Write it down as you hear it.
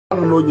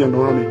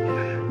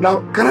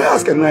Now, can I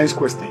ask a nice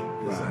question?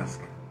 Yes,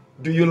 ask.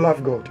 Do you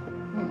love God?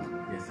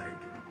 Yes, I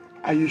do.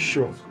 Are you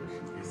sure?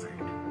 Yes, I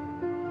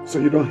do. So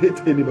you don't hate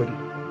anybody?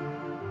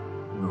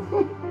 No,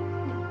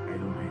 I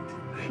don't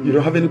hate you. You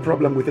don't have any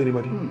problem with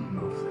anybody?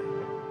 No, sir.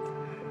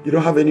 You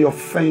don't have any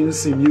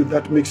offense in you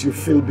that makes you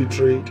feel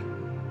betrayed?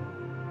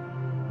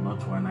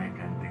 Not one I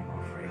can think of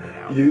right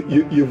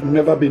now. You've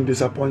never been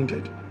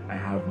disappointed? I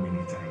have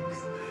many times.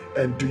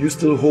 And do you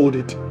still hold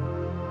it?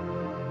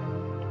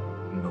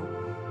 No.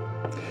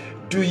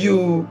 Do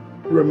you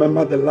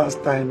remember the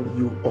last time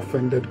you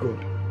offended God?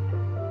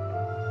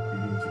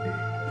 Even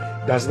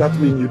today. Does that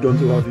mean you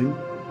don't love Him?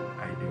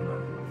 I do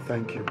love you.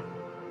 Thank you.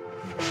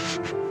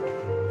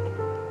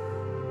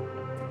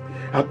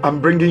 I'm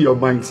bringing your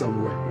mind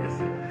somewhere. Yes,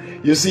 sir.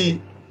 You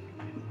see,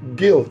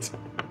 guilt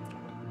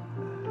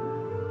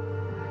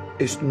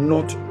is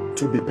not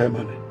to be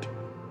permanent.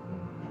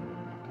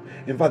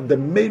 In fact, the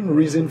main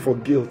reason for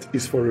guilt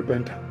is for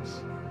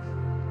repentance,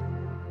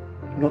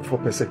 not for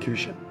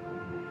persecution.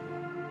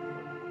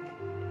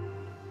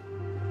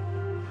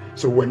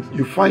 So when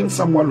you find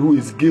someone who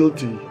is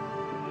guilty,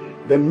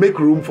 then make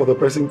room for the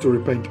person to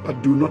repent,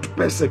 but do not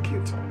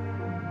persecute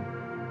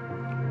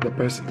the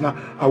person. Now,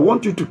 I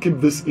want you to keep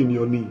this in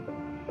your knee,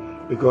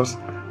 because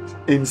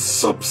in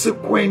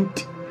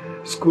subsequent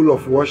school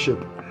of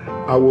worship,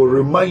 I will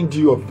remind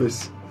you of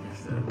this.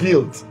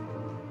 Guilt.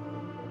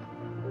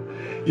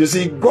 You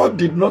see, God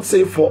did not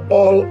say for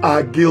all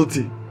are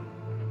guilty,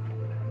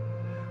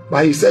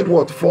 but He said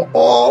what? For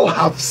all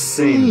have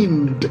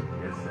sinned.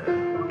 Yes,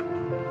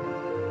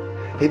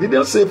 sir. He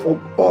didn't say for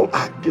all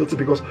are guilty,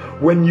 because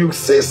when you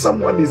say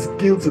someone is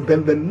guilty,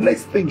 then the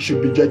next thing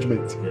should be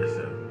judgment. Yes,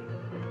 sir.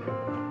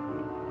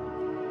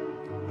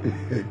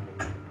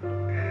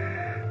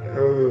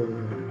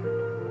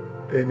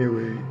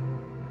 Anyway,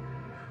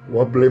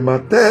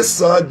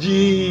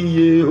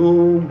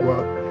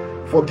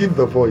 forgive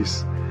the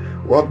voice.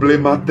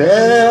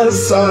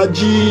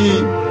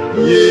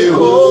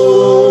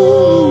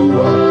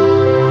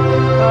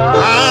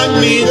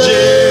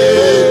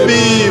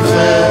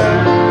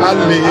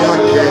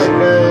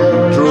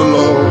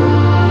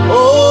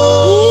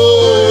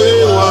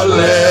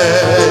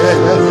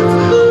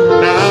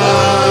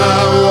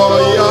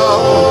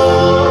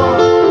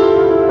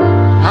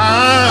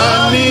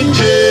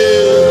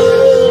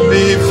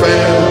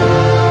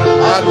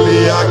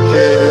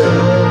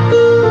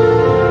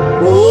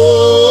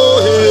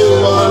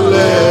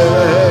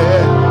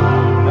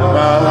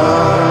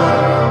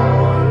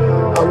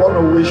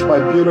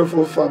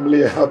 Beautiful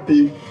family, a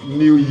happy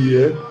new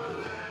year,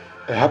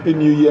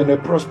 and a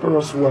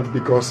prosperous one,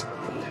 because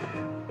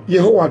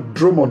Yehovah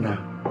Dromona.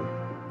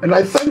 And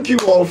I thank you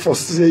all for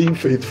staying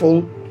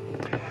faithful.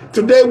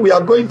 Today we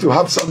are going to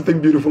have something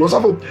beautiful.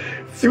 Also,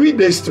 3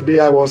 days today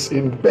I was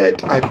in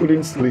bed, I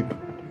couldn't sleep,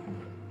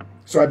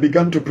 so I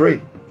began to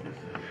pray,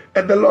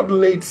 and the Lord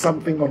laid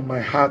something on my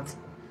heart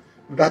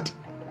that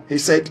He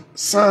said,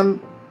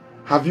 "Son,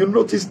 have you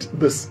noticed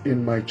this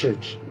in my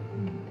church?"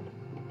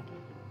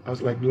 I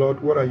was like,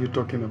 "Lord, what are you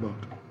talking about?"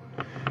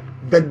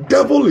 The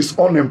devil is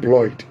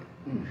unemployed.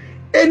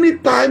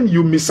 Anytime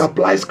you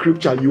misapply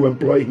scripture, you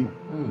employ him.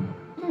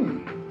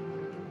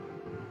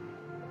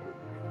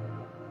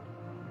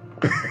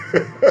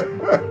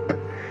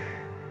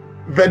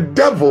 The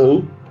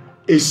devil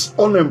is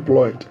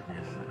unemployed.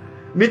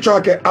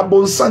 Nichoake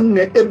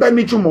abonsange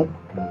ebenichumo.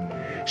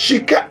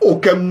 Shike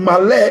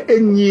okemale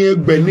enye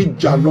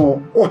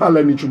benijano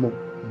ohala nichumo.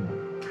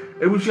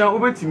 Ebushia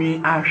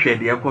obetimi ahwe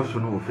de ekoso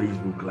no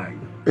Facebook live.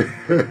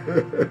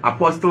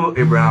 Apostle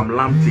Abraham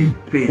Lamptey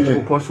page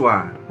okoso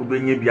a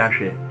obenye bi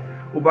ahwe.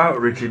 Oba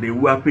Richard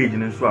Ewua page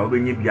no so a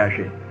obenye bi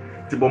ahwe.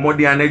 Ti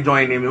bomodi an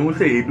join me hu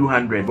say you do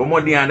 100.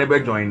 Bomodi an be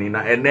join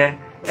na ene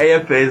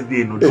first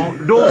day no.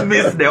 Don't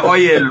miss the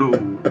oil.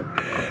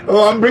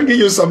 Oh, I'm bringing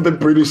you something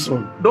pretty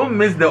soon. Don't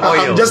miss the oil.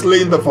 I'm just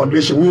laying the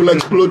foundation. We will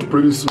explode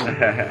pretty soon.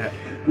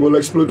 We'll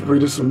explode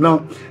pretty soon.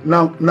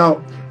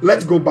 Now,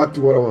 let's go back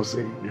to what I was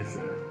saying. Yes,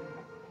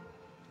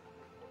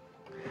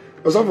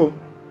 sir.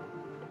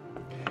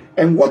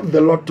 And what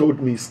the Lord told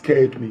me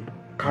scared me.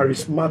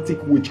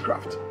 Charismatic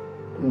witchcraft.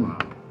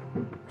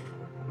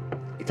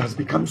 It has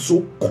become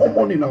so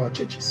common in our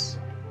churches.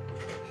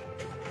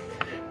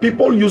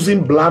 People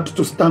using blood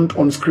to stand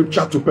on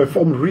scripture to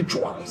perform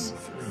rituals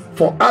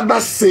for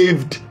others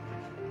saved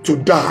to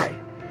die.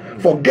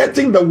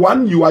 Forgetting the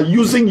one you are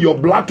using your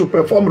blood to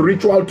perform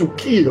ritual to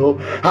kill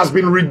has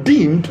been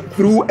redeemed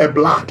through a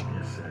blood.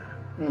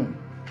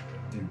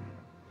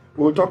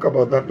 We'll talk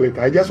about that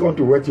later. I just want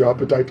to whet your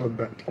appetite on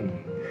that.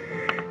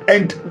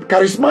 And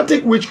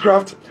charismatic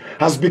witchcraft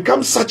has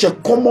become such a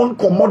common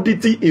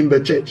commodity in the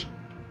church.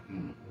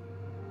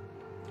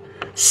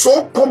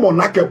 So common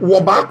like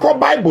wabako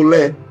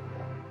Bible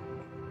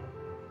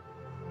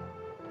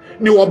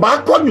ni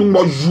wabako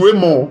nyumo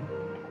juemo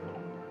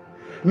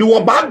ni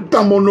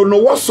wabada mono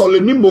no wasole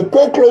ni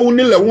mokoklo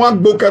uni le wan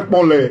gbo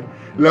kepon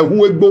le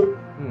hu egbo.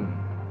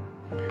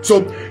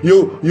 So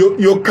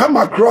you come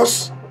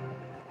across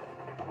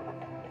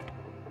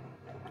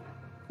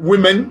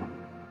women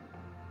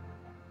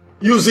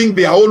using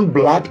their own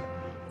blood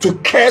to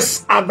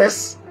curse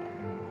others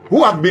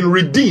who have been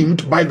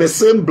redeemed by the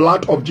same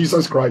blood of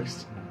Jesus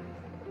Christ.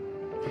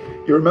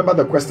 You remember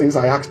the questions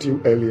I asked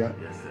you earlier?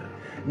 Yes, sir.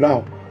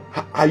 Now,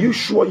 are you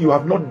sure you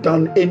have not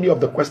done any of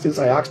the questions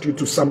I asked you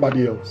to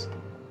somebody else?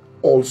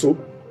 Also,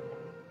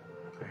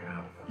 I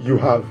have. You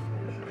have.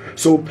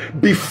 So,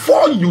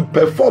 before you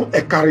perform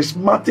a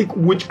charismatic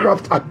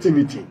witchcraft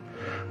activity,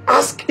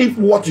 ask if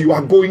what you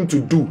are going to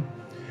do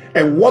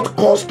and what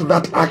caused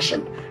that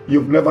action.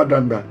 You've never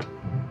done that.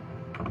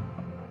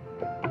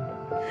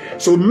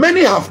 So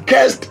many have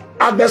cursed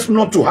others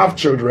not to have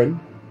children.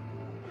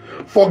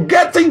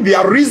 Forgetting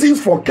their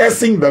reasons for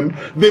cursing them,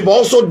 they've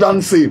also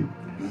done same.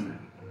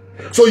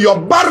 So your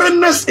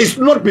barrenness is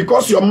not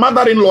because your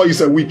mother-in-law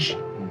is a witch.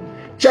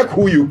 Check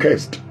who you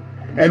cursed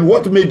and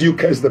what made you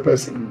curse the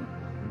person.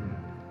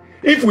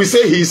 If we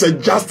say he is a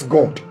just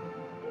God,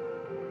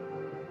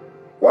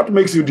 what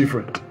makes you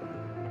different?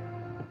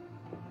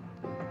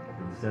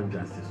 Serve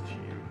justice to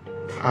you.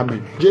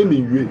 Amen.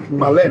 Jamie,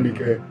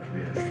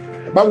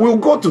 but we'll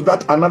go to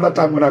that another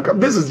time when I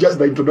come. This is just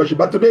the introduction.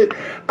 But today,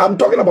 I'm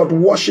talking about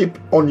worship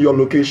on your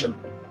location.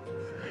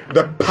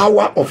 The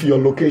power of your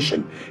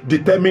location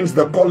determines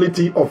the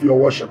quality of your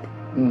worship.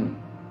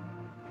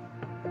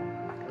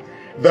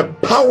 The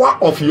power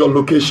of your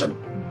location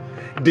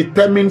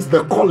determines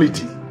the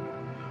quality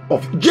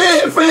of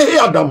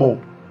Adamo.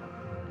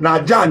 Na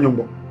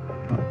Janyumbo.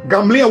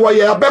 Gamlia wa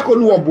ye abeko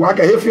nu obu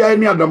aka hefia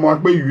ni Adamo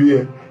akpe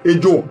wie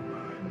ejo.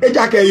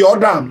 Eja ke your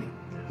dam.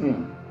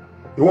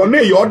 You want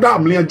to your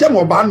damn Lian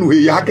Jamo Banu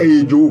Yaka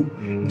Ejo.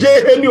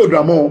 J. Henny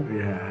Odamo.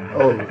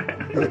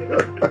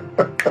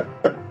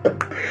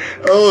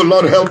 Oh,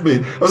 Lord help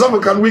me. So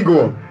can we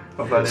go on?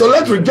 So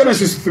let's read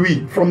Genesis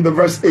 3 from the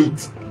verse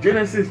 8.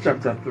 Genesis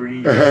chapter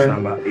 3, verse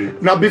number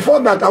 8. Now,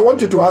 before that, I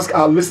want you to ask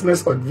our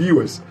listeners or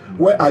viewers,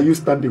 where are you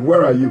standing?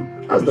 Where are you?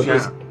 Ask the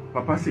person.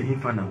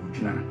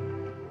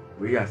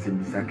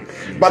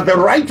 But the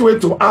right way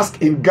to ask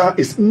in Ga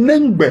is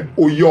Nengbe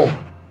Oyo.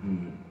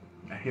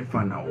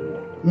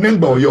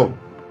 Nengbe Oyo.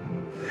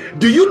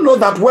 Do you know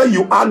that where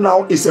you are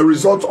now is a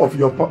result of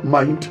your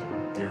mind?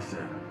 Yes, sir.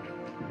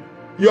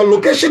 Your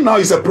location now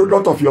is a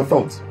product of your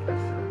thoughts.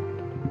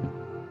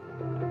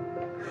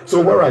 So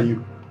where are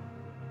you?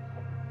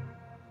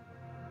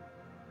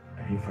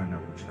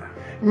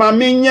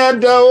 Maminya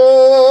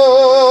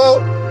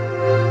dao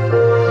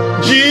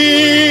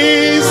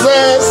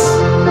Jesus.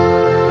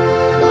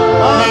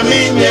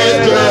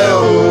 Maminya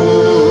dao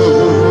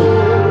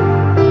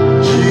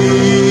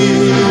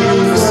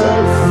Jesus.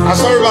 I'm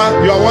sorry,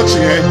 man, you are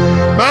watching, eh?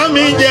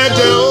 Maminya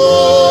dao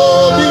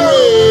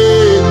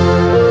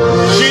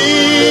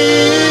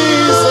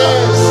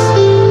Jesus.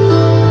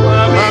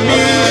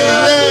 Maminya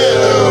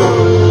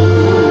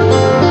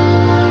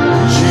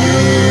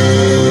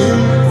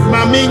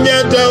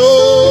Maminya dao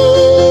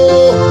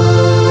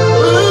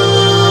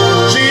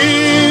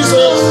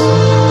Jesus.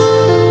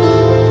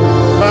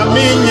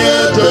 Maminya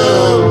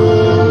dao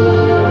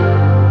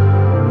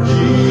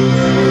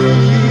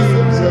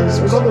Jesus.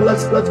 So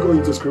let's go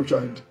into scripture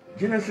and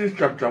Genesis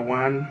chapter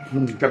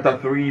 1, chapter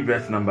 3,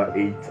 verse number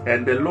 8.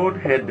 And the Lord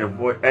heard the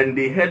voice, and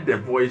they heard the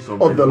voice of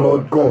the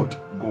Lord God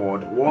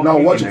walking now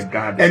watch in the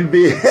garden. And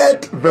they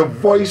heard the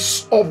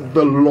voice of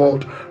the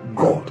Lord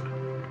God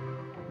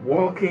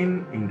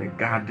walking in the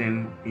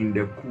garden in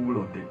the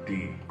cool of the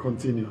day.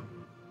 Continue.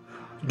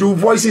 Do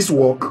voices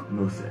walk?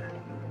 No, sir.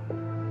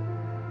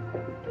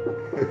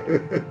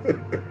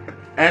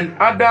 And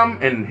Adam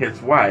and his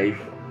wife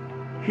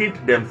hid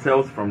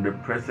themselves from the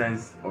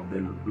presence of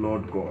the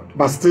Lord God.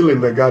 But still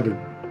in the garden.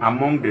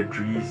 Among the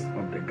trees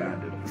of the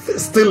garden.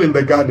 Still in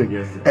the garden.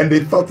 Yes, sir. And they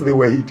thought they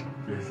were hid.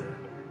 Yes, sir.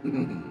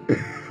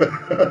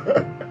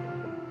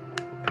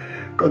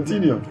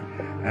 Continue.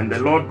 And the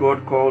Lord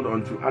God called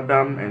unto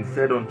Adam and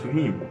said unto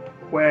him,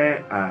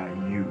 Where are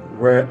you?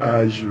 Where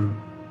are you?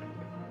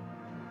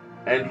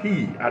 And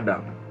he,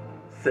 Adam,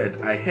 said,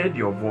 I heard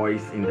your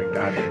voice in the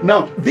garden.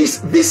 Now,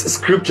 this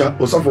scripture,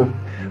 Osofo,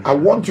 I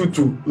want you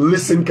to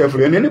listen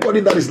carefully. And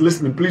anybody that is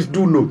listening, please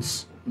do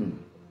notes.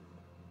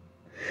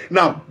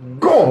 Now,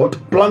 God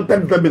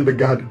planted them in the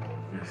garden.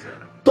 Yes, sir.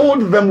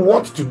 Told them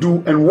what to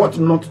do and what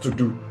not to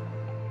do.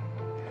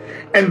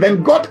 And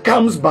then God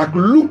comes back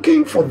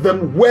looking for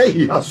them where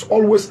he has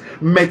always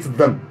met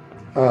them.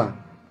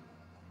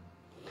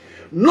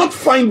 Not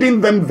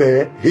finding them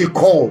there, he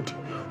called,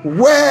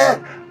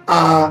 Where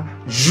are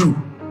you?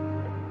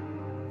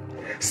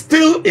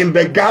 Still in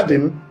the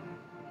garden,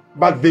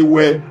 but they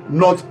were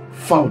not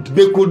found.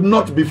 They could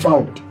not be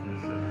found.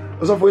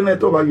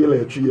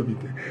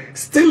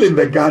 Still in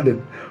the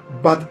garden,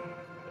 but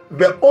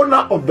the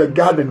owner of the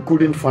garden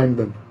couldn't find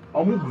them.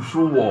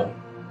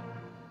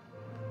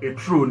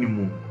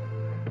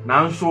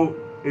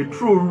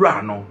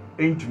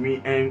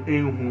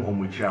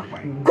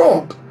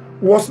 God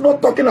was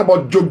not talking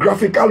about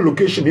geographical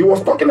location. He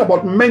was talking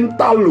about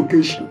mental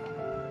location.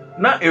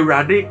 Na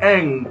erade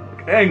en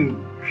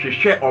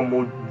hwehwe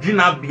omo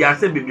Gina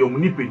Biase baby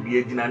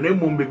omnipedia Gina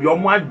name baby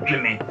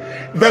adwene.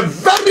 The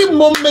very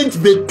moment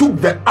they took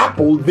the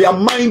apple, their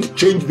mind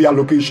changed their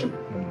location.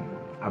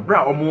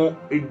 Abra omo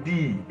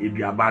edi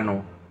eduaba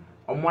no.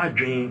 Omo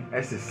adwene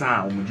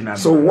esesa omo Gina.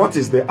 So what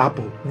is the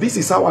apple? This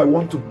is how I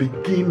want to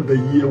begin the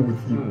year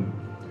with you.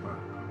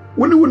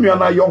 When you are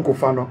not young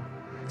kofano,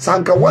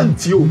 sanka one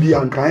ti obi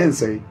anka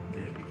ense.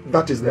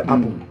 That is the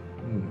apple.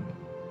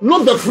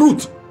 Not the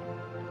fruit,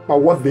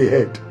 but what they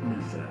had.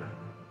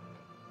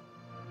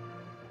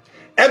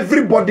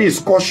 Everybody is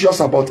cautious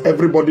about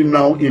everybody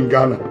now in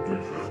Ghana.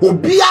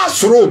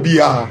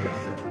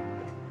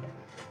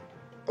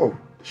 Oh,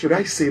 should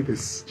I say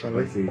this? Shall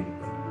I say it?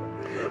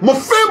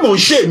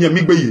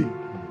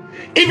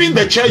 Even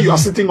the chair you are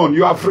sitting on,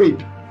 you are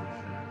afraid.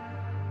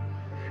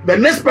 The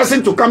next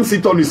person to come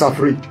sit on is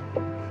afraid.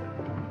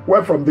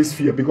 Where from this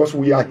fear? Because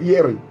we are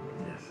hearing.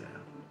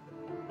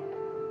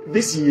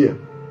 This year,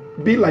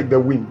 be like the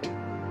wind,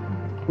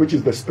 which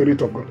is the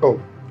Spirit of God. Oh.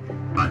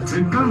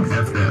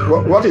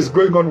 What is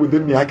going on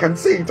within me? I can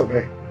say it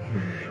okay.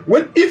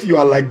 If you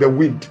are like the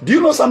wind, do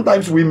you know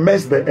sometimes we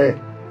mess the air,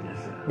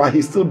 but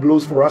He still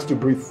blows for us to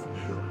breathe?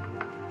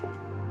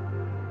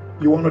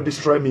 You want to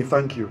destroy me?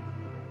 Thank you.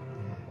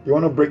 You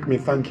want to break me?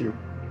 Thank you.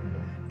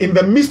 In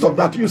the midst of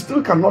that, you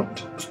still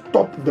cannot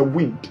stop the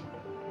wind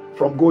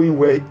from going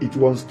where it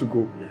wants to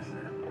go.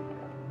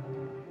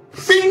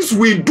 Things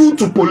we do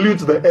to pollute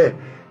the air,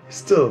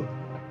 still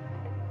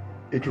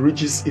it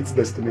reaches its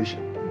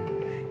destination.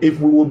 If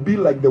we will be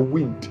like the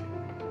wind,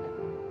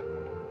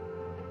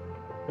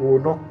 we will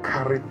not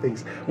carry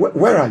things.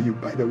 Where are you,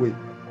 by the way?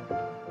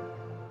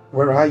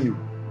 Where are you?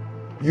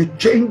 You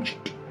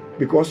changed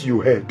because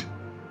you heard.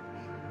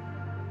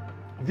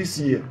 This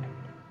year,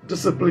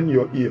 discipline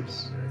your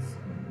ears.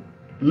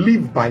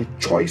 Live by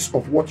choice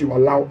of what you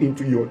allow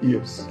into your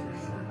ears.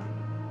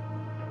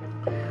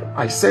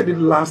 I said it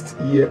last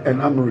year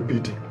and I'm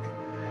repeating.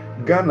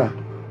 Ghana,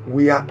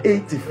 we are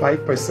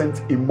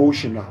 85%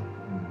 emotional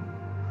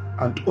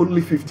and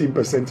only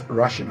 15%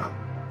 rational.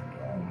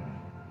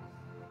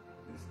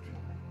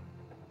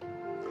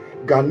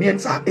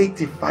 Ghanaians are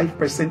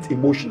 85%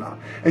 emotional.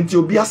 And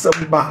you'll be a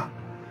samba.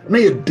 Na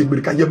ye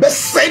demirika ye be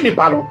say ni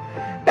pano.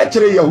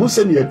 Echere ye hu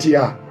se ni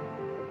etia.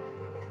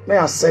 Na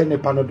ya say ni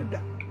pano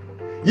dada.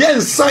 Ye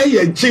nsan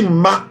ye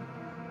jimma.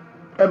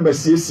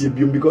 Embassy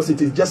because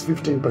it is just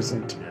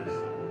 15%.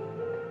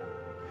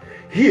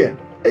 Here,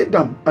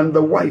 Adam and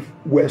the wife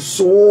were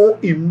so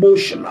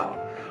emotional,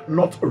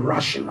 not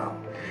rational.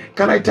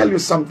 Can I tell you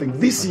something?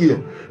 This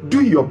year,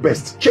 do your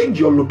best. Change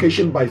your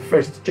location by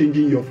first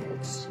changing your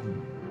thoughts.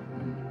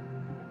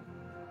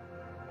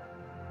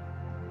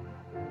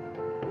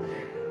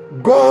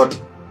 God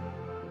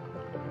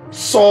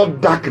saw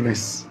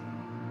darkness,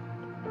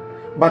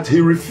 but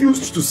He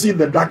refused to see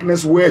the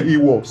darkness where He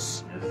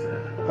was.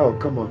 Oh,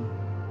 come on.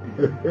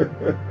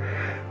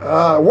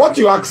 What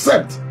you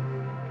accept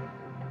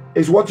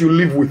is what you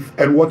live with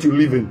and what you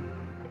live in.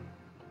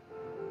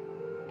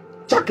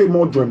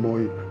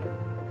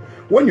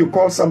 When you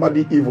call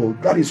somebody evil,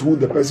 that is who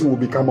the person will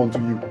become unto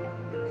you.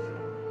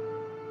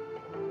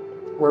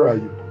 Where are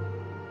you?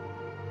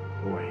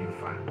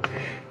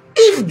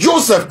 If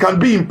Joseph can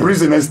be in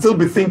prison and still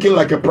be thinking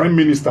like a prime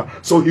minister,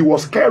 so he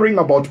was caring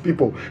about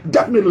people,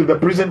 definitely the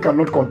prison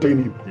cannot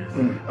contain him.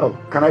 Oh,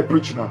 can I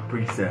preach now?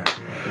 Preach, sir.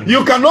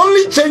 You can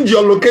only change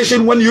your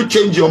location when you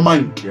change your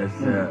mind. Yes,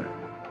 sir.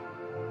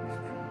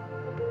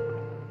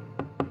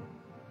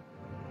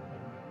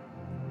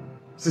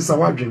 Sister,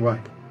 why?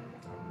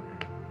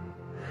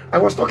 I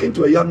was talking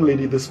to a young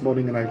lady this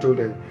morning and I told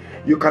her,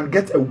 you can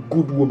get a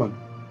good woman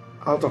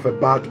out of a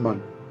bad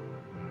man,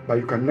 but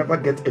you can never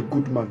get a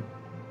good man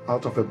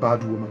out of a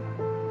bad woman.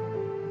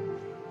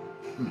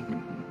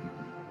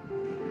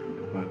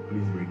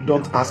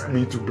 Don't ask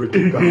me to break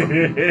it down.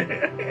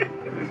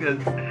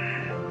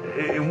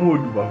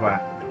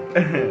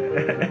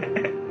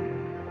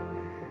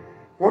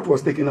 What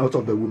was taken out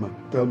of the woman?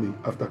 Tell me,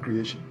 after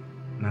creation.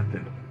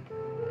 Nothing.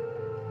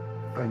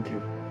 Thank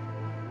you.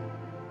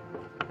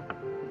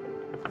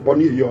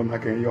 Bonnie, you're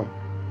not going.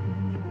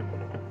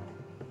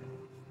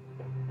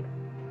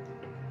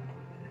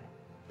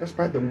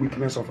 Despite the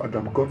weakness of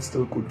Adam, God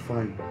still could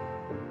find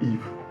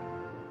Eve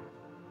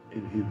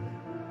in him.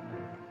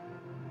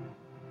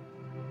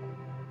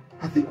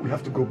 I think we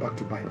have to go back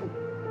to Bible.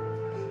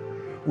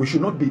 We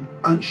should not be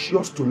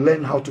anxious to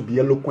learn how to be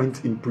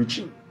eloquent in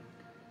preaching.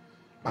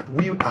 But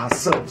we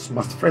ourselves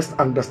must first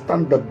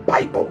understand the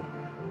Bible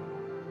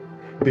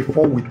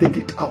before we take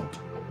it out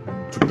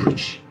to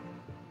preach.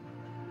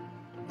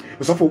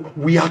 So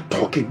we are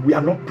talking, we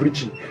are not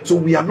preaching. So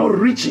we are not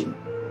reaching.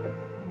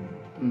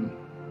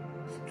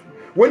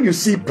 When you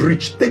see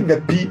preach, take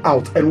the P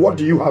out. And what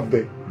do you have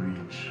there?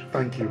 Preach.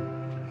 Thank you.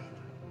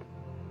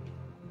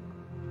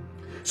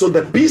 So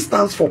the P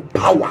stands for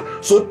power.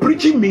 So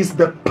preaching means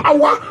the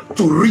power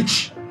to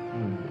reach.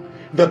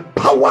 The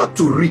power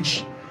to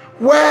reach.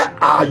 Where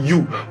are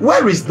you?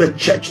 Where is the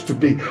church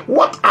today?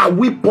 What are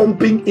we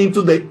pumping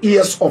into the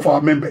ears of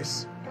our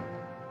members?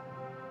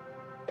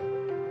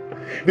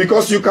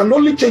 Because you can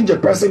only change a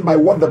person by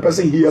what the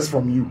person hears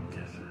from you.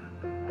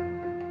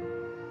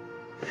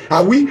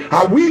 Are we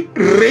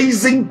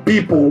raising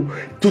people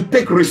to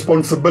take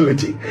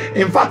responsibility?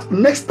 In fact,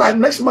 next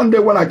Monday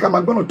when I come,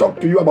 I'm going to talk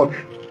to you about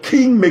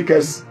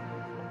kingmakers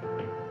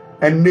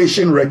and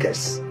nation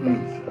wreckers.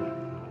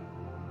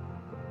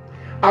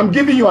 I'm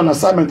giving you an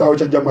assignment.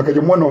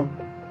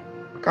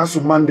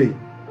 Casu Monday.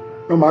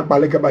 No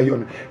makbaleka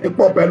bayon.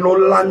 Ekpope no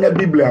lange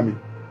Biblia mi.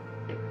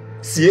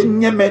 Si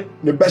enyeme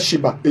ne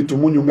Bathsheba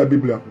etumunyu nga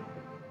Biblia.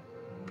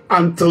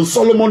 Until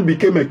Solomon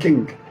became a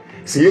king.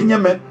 Si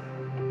enyeme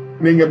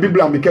ne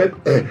Biblia mi ke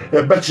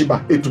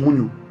Bathsheba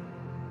etumunyu.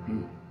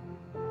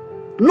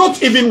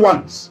 Not even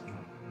once.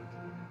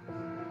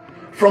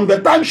 From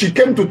the time she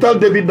came to tell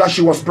David that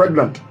she was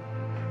pregnant,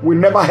 we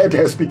never heard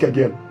her speak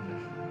again.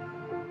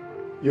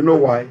 You know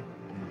why?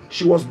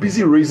 She was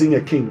busy raising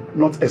a king,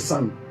 not a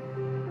son.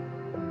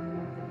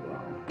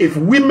 If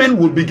women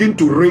will begin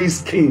to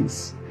raise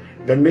kings,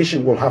 the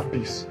nation will have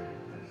peace.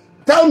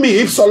 Tell me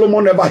if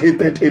Solomon ever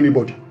hated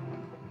anybody,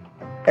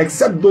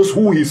 except those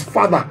who his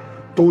father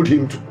told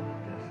him to.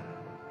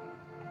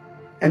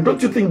 And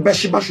don't you think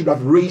Bathsheba should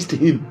have raised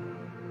him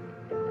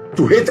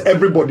to hate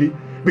everybody,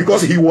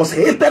 because he was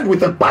hated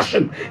with a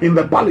passion in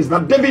the palace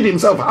that David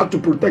himself had to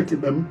protect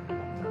them?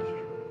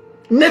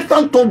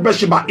 Nathan told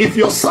Bathsheba, if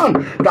your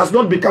son does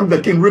not become the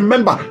king,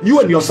 remember,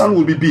 you and your son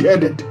will be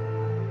beheaded.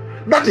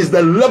 That is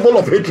the level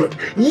of hatred.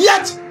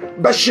 Yet,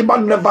 Bathsheba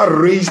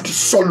never raised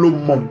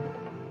Solomon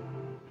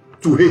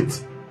to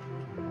hate.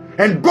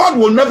 And God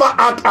will never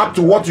add up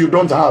to what you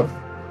don't have.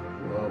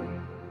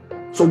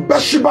 So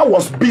Bathsheba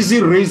was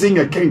busy raising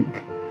a king,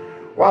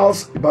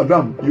 whilst,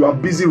 Madam, you are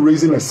busy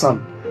raising a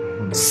son.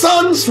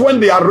 Sons, when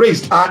they are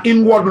raised, are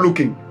inward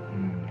looking.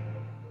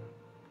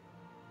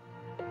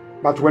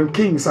 But when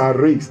kings are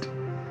raised,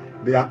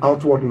 they are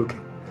outward looking.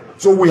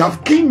 So we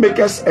have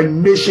kingmakers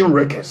and nation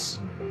wreckers.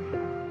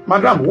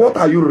 Madam, what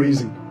are you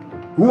raising?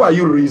 Who are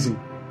you raising?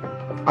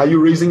 Are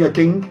you raising a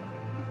king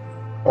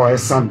or a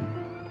son?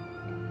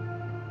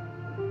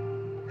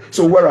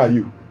 So where are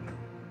you?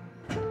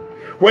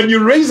 When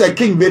you raise a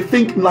king, they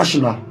think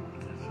national.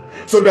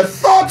 So the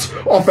thought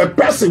of a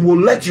person will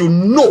let you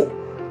know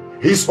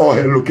his or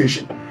her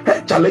location.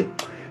 Hey, Charlie,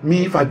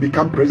 me, if I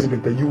become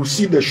president, you will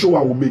see the show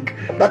I will make.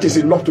 That is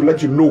enough to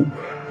let you know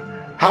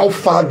how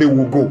far they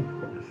will go.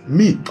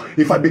 Me,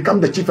 if I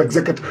become the chief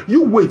executive,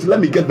 you wait, let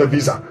me get the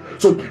visa.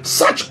 So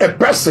such a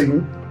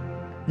person,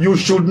 you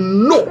should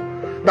know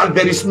that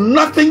there is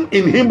nothing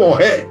in him or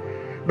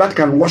her that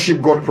can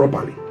worship God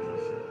properly.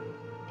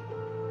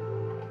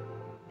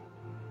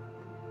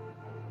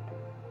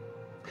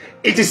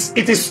 It is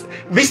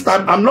this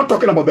time, I'm not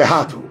talking about the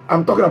heart,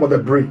 I'm talking about the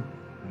brain.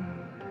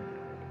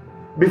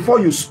 Before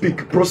you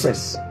speak,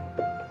 process.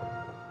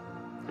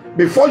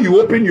 Before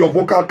you open your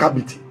vocal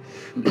cavity,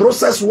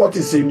 process what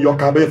is in your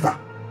cabeza.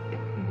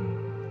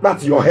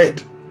 That's your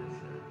head.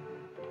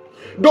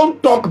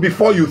 Don't talk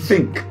before you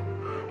think.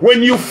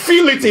 When you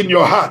feel it in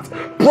your heart,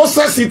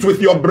 process it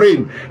with your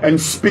brain and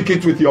speak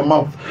it with your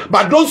mouth.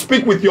 But don't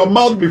speak with your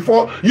mouth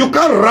before. You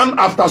can't run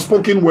after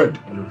spoken word.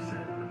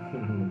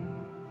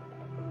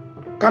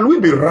 Can we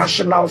be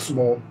rational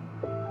small?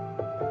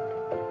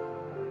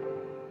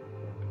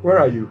 Where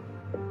are you?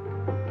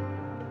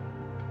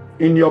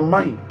 In your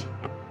mind,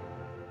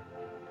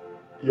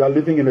 you are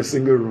living in a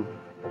single room.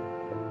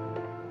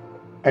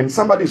 And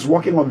somebody is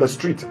walking on the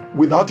street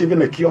without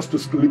even a kiosk to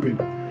sleep in.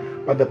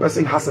 But the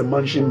person has a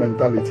mansion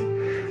mentality.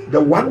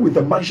 The one with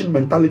the mansion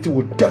mentality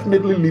will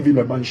definitely live in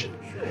a mansion.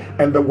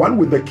 And the one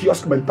with the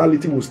kiosk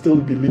mentality will still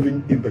be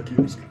living in the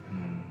kiosk.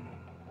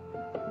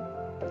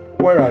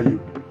 Where are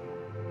you?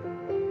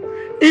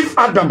 If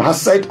Adam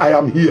has said, I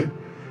am here,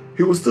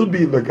 he will still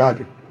be in the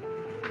garden.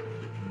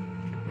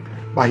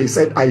 But he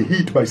said, I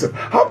hid myself.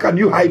 How can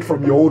you hide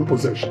from your own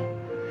possession?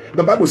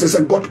 The Bible says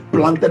that God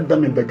planted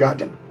them in the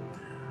garden.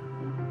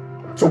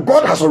 So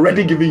God has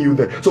already given you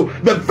there. So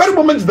the very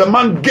moment the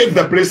man gave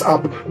the place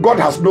up, God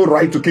has no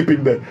right to keep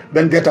him there.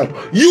 Then get out.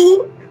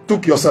 You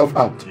took yourself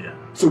out. Yeah.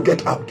 So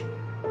get out.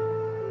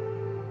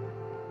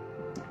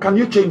 Can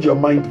you change your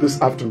mind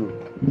this afternoon?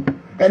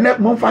 And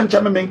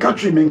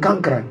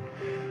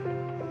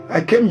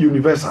I came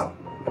universal.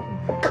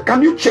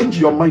 Can you change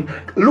your mind?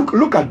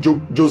 Look at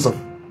Joseph.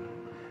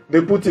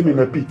 They put him in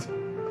a pit.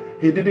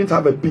 He didn't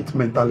have a pit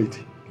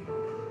mentality.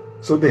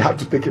 So they had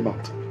to take him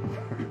out.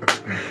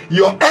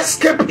 Your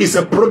escape is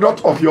a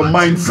product of your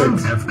mindset.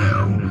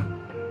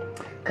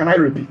 Can I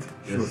repeat?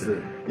 Yes,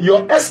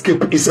 your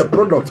escape is a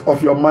product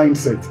of your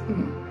mindset.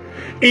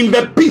 In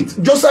the pit,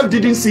 Joseph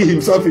didn't see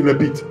himself in the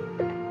pit.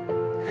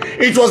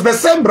 It was the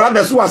same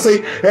brothers who are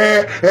saying,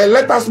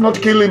 let us not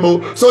kill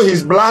him, so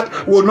his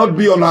blood will not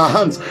be on our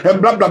hands,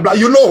 and blah, blah, blah.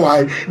 You know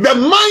why? The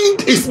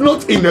mind is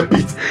not in the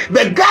pit.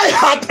 The guy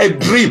had a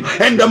dream,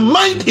 and the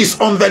mind is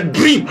on the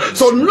dream.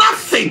 So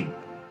nothing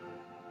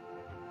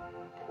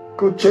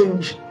could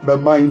change the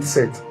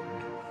mindset.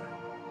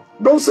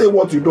 Don't say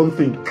what you don't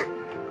think.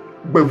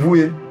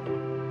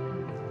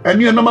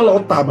 And you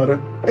normal tamara.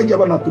 And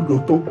you have to do.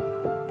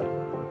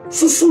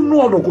 Susu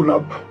no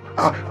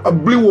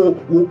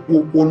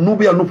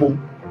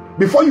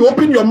Before you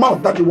open your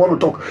mouth that you want to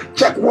talk,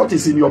 check what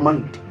is in your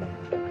mind.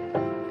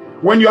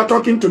 When you are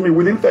talking to me,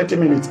 within 30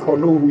 minutes, I'll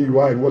know who you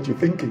are and what you're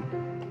thinking.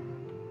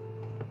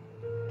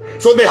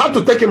 So they had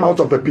to take him out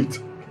of the pit.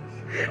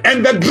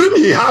 And the dream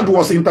he had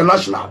was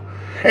international.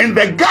 And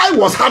the guy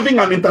was having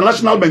an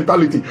international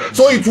mentality.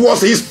 So it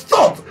was his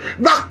thought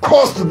that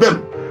caused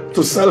them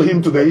to sell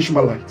him to the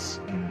Ishmaelites.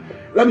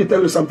 Let me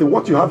tell you something.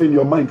 What you have in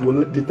your mind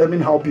will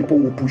determine how people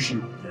will push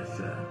you. Yes,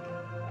 sir.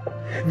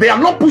 They are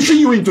not pushing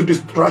you into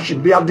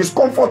distraction. They are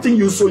discomforting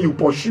you so you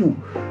pursue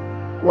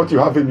what you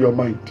have in your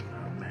mind.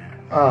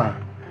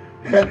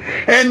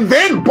 And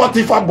then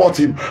Potiphar bought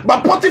him.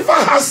 But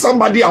Potiphar has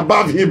somebody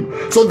above him.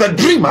 So the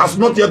dream has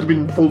not yet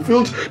been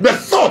fulfilled. The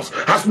thought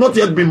has not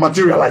yet been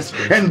materialized.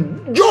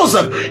 And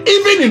Joseph,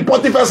 even in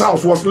Potiphar's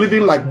house, was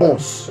living like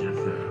boss.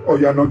 Oh,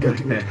 you are not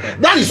getting it.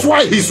 That is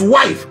why his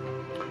wife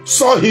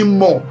saw him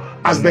more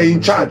as the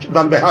in charge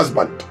than the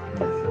husband.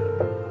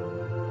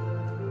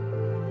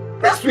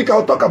 Next week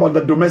I'll talk about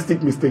the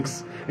domestic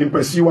mistakes in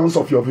pursuance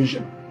of your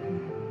vision.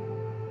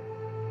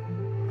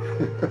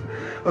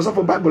 Also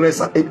for Bible, I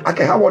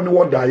can have one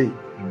word die.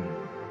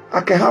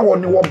 I can have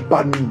one word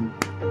banning.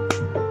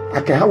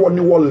 I can have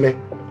one word le.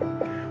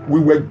 We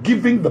were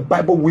giving the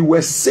Bible. We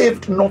were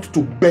saved not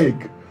to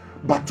beg,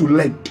 but to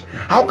lend.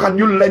 How can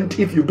you lend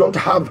if you don't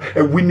have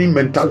a winning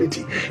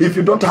mentality? If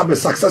you don't have a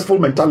successful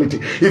mentality?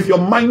 If your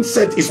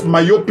mindset is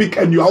myopic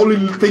and you're only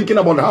thinking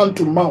about hand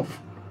to mouth?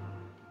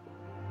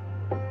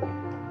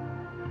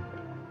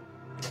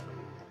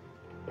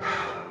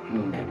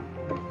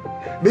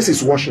 This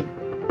is worship.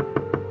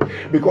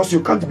 Because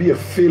you can't be a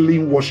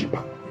failing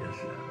worshiper. Yes,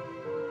 sir.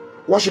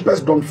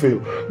 Worshippers don't fail.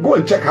 Go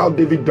and check how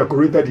David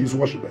decorated his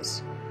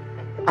worshippers.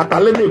 They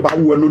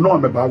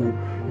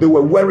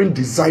were wearing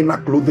designer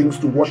clothing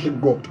to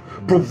worship God,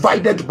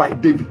 provided by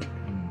David.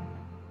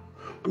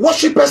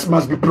 Worshippers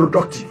must be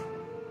productive.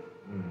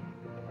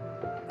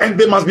 And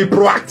they must be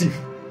proactive.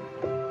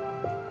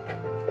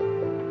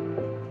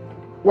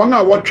 One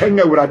hour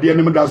training with the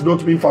enemy does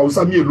not mean for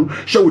Samuel.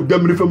 Show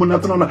them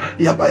reformatana,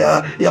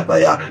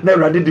 yapaya,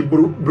 never did the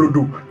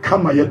brodo,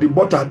 come here, the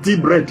butter, tea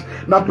bread,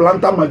 not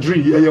planta madri,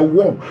 ya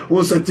warm,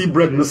 who said tea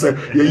bread, no say,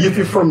 ya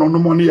yiffy from no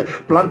money,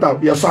 planta,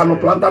 ya son,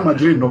 planta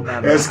madri, no,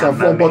 esca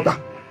for butter.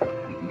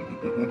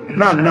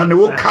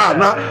 No car,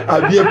 na,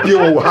 a dear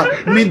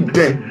pure, need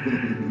dead.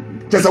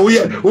 Just a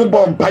way, who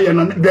bomb pie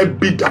and dead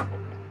bitter.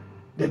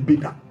 Dead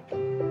bitter.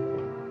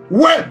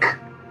 Work.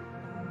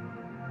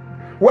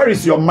 Where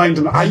is your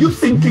mind now? Are you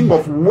thinking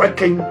of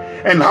working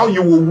and how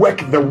you will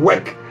work the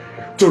work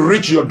to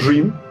reach your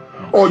dream?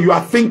 Or you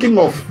are thinking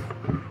of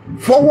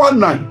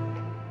 419?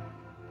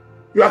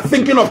 You are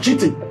thinking of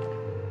cheating?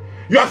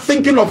 You are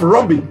thinking of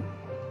robbing?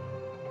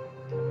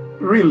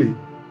 Really?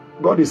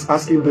 God is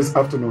asking this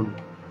afternoon,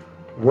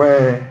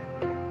 where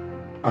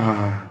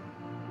are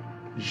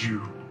you?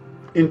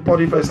 In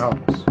Potiphar's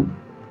house,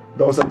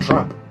 there was a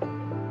trap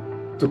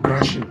to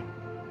crush him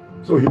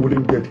so he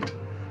wouldn't get it.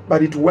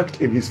 But it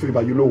worked in his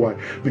favor. You know why?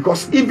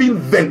 Because even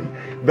then,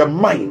 the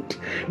mind,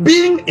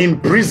 being in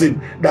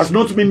prison does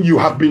not mean you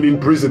have been in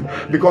prison.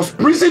 Because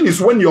prison is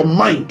when your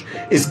mind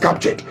is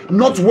captured,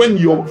 not when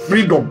your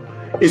freedom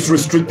is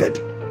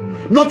restricted.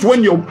 Not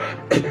when your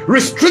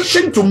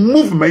restriction to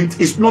movement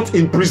is not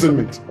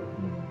imprisonment.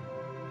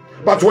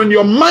 But when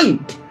your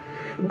mind,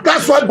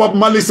 that's why Bob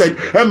Marley said,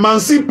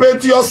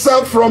 emancipate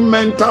yourself from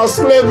mental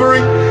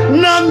slavery.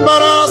 None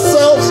but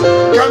ourselves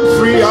can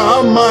free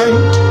our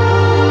mind.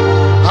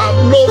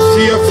 Have no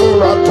fear for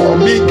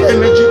atomic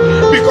energy,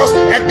 because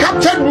a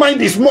captured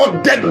mind is more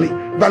deadly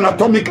than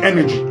atomic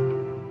energy.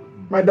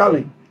 My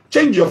darling,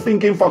 change your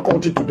thinking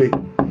faculty today.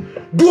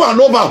 Do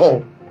an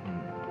overhaul.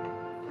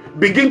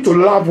 Begin to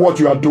love what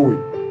you are doing.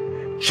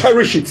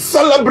 Cherish it.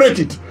 Celebrate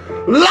it.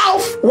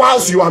 Laugh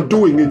whilst you are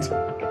doing it.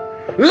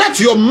 Let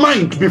your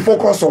mind be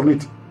focused on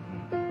it.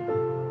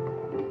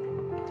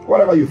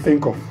 Whatever you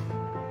think of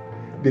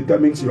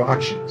determines your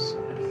actions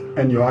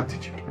and your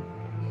attitude.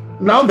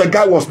 Now the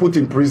guy was put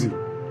in prison.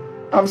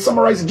 I'm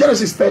summarizing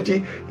Genesis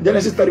 30,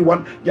 Genesis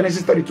 31,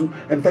 Genesis 32,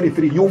 and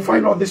 33. You'll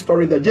find out this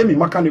story that Jamie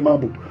Makani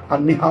Mabu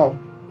and Nihao.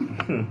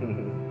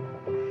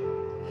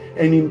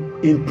 And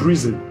in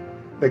prison,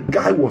 the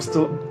guy was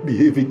still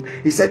behaving.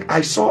 He said,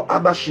 I saw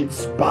other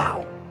ships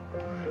bow,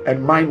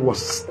 and mine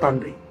was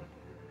standing.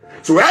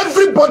 So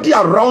everybody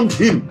around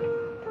him,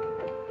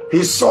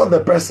 he saw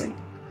the person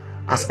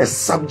as a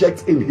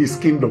subject in his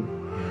kingdom.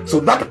 So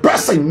that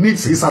person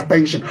needs his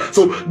attention.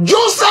 So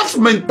Joseph's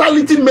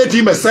mentality made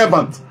him a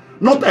servant,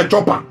 not a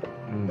chopper.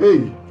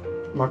 Hey,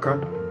 Maka.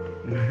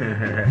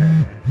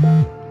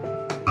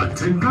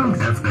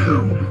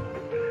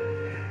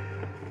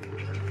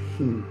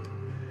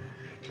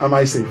 Am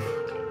I safe?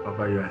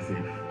 Papa, you are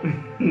safe.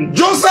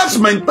 Joseph's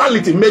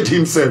mentality made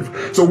him safe.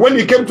 So when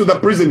he came to the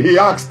prison, he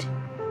asked,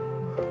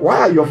 why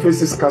are your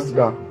faces cast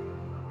down?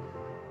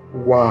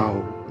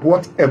 Wow.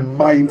 What a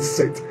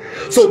mindset.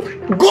 So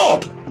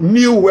God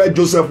knew where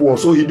Joseph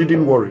was, so he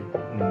didn't worry.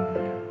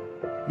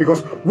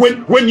 Because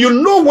when you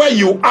know where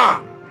you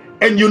are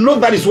and you know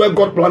that is where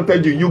God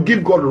planted you, you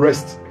give God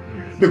rest.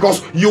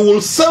 Because you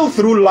will sail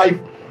through life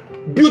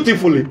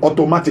beautifully,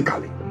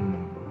 automatically.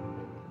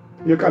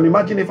 You can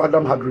imagine if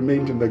Adam had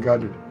remained in the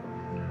garden.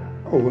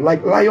 Oh,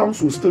 like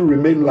lions will still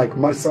remain like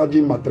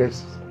massaging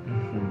mattresses.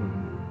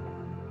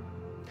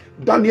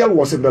 Daniel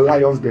was in the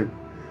lion's den,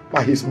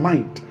 but his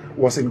mind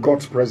was in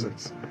God's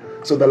presence.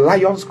 So the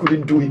lions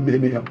couldn't do him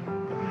any harm.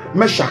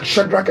 Meshach,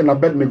 Shadrach, and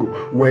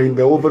Abednego were in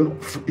the oven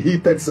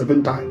heated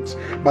 7 times,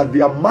 but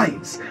their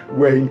minds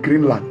were in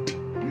Greenland.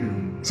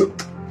 So,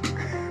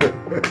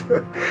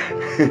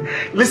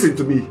 listen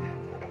to me.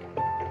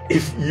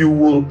 If you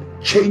will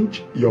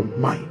change your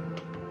mind,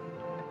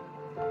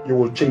 you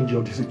will change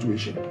your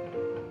situation.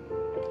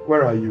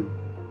 Where are you?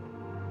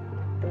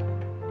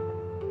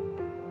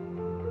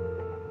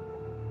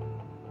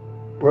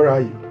 Where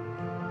are you?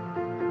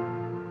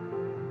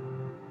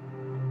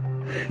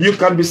 You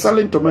can be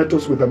selling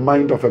tomatoes with the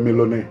mind of a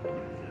millionaire,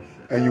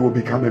 and you will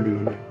become a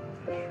millionaire.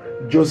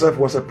 Joseph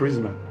was a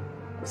prisoner,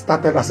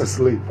 started as a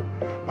slave,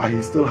 but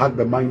he still had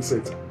the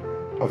mindset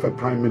of a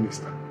prime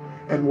minister.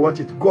 And watch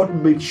it, God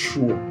made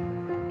sure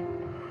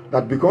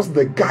that because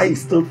the guy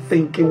is still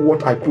thinking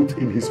what I put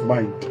in his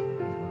mind.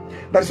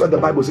 That's what the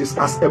Bible says,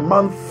 as a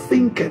man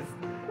thinketh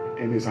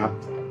in his heart,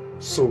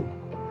 so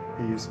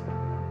he is.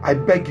 I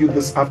beg you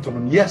this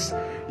afternoon, yes,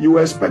 you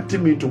were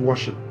expecting me to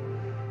worship,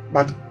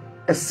 but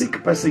a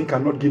sick person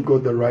cannot give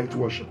God the right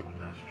worship.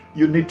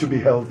 You need to be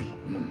healthy.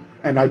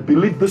 And I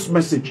believe this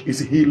message is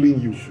healing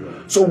you.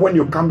 So when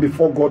you come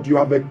before God, you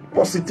have a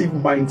positive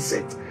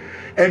mindset.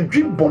 And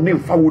dream bonim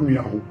fa wonu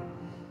aho.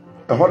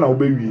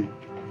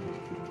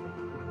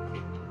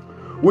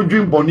 We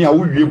dream boni a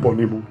we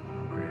bonimu.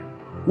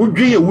 We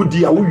dream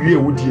ewudi a we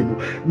ewudi mu.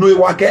 No e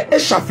wa ke e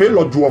shafe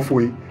lodwofo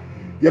yi.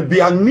 Ye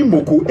bia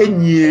nimoko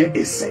enye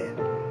ese.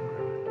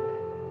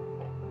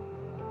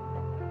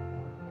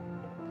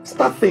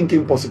 Start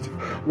thinking positive.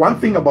 One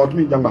thing about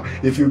me, Jamba,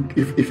 if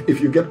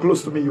you get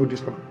close to me, you'll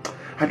discover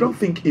I don't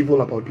think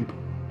evil about people.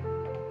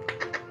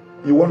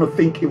 You want to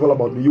think evil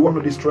about me, you want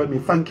to destroy me,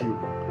 thank you.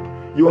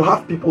 You will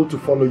have people to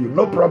follow you,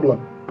 no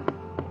problem.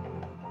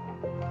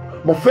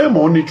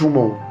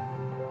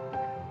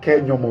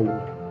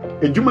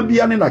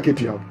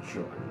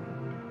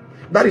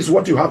 That is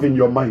what you have in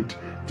your mind,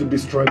 to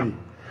destroy me.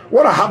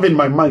 What I have in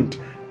my mind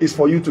is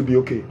for you to be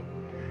okay.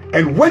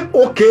 And when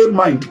okay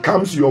mind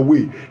comes your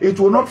way, it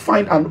will not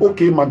find an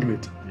okay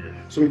magnet.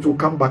 So it will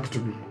come back to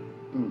me.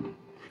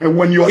 And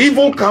when your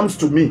evil comes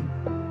to me,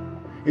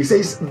 he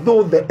says,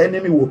 though the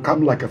enemy will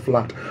come like a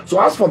flood. So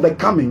as for the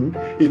coming,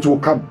 it will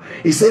come.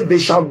 He said, they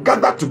shall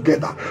gather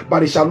together,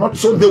 but it shall not.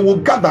 So they will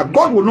gather.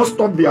 God will not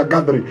stop their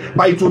gathering,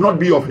 but it will not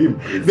be of him.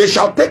 They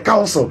shall take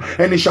counsel,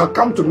 and it shall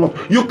come to naught.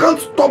 You can't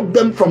stop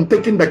them from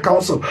taking the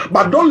counsel,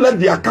 but don't let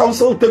their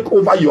counsel take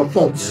over your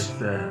thoughts.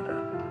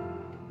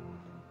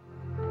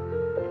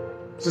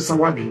 Yes,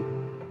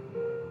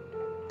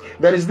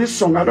 there is this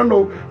song, I don't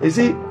know, is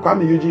it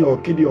Kwame Eugene or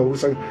Kidi or who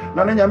sang?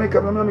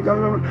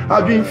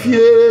 I've been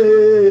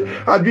fear.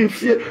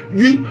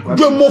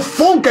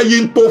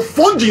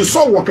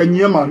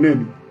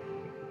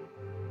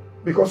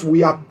 Because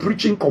we are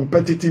preaching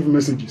competitive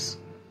messages.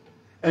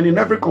 And in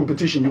every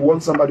competition, you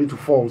want somebody to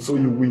fall so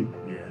you win.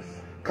 Yes.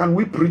 Can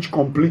we preach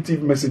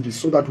completive messages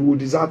so that we will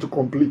desire to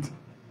complete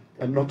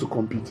and not to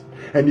compete?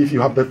 And if you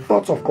have the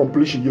thoughts of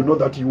completion, you know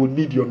that you will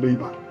need your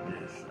neighbor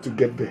to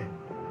get there.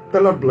 The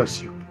Lord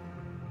bless you.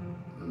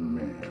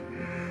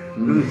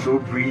 This is so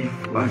brief,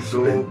 but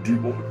so deep,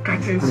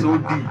 cutting so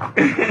deep.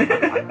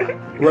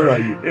 Where are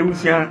you?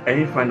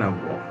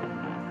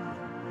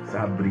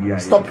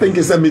 Stop thinking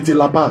it's a miti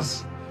la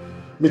paz.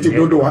 Miti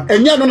dodoa.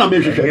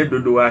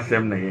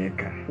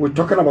 We're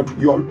talking about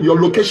your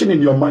location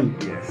in your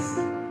mind. Yes.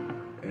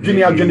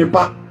 Junior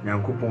Junipa.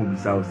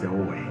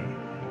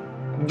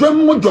 How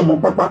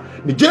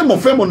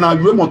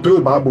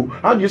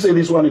do you say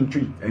this one in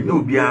tree?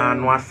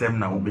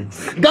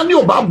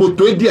 Daniel Babo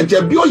to a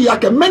bio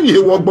yak and many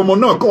who walk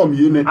Bomono come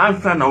in.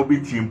 Answer now be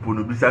team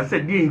Punubisa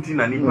said the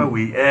intin and Nipa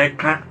way air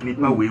can't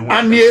Nipa way.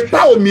 And ye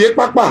tao me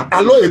papa,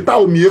 allow a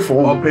tao me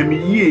for. Open me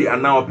ye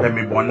and now pay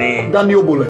me bonnet. Daniel Bullet.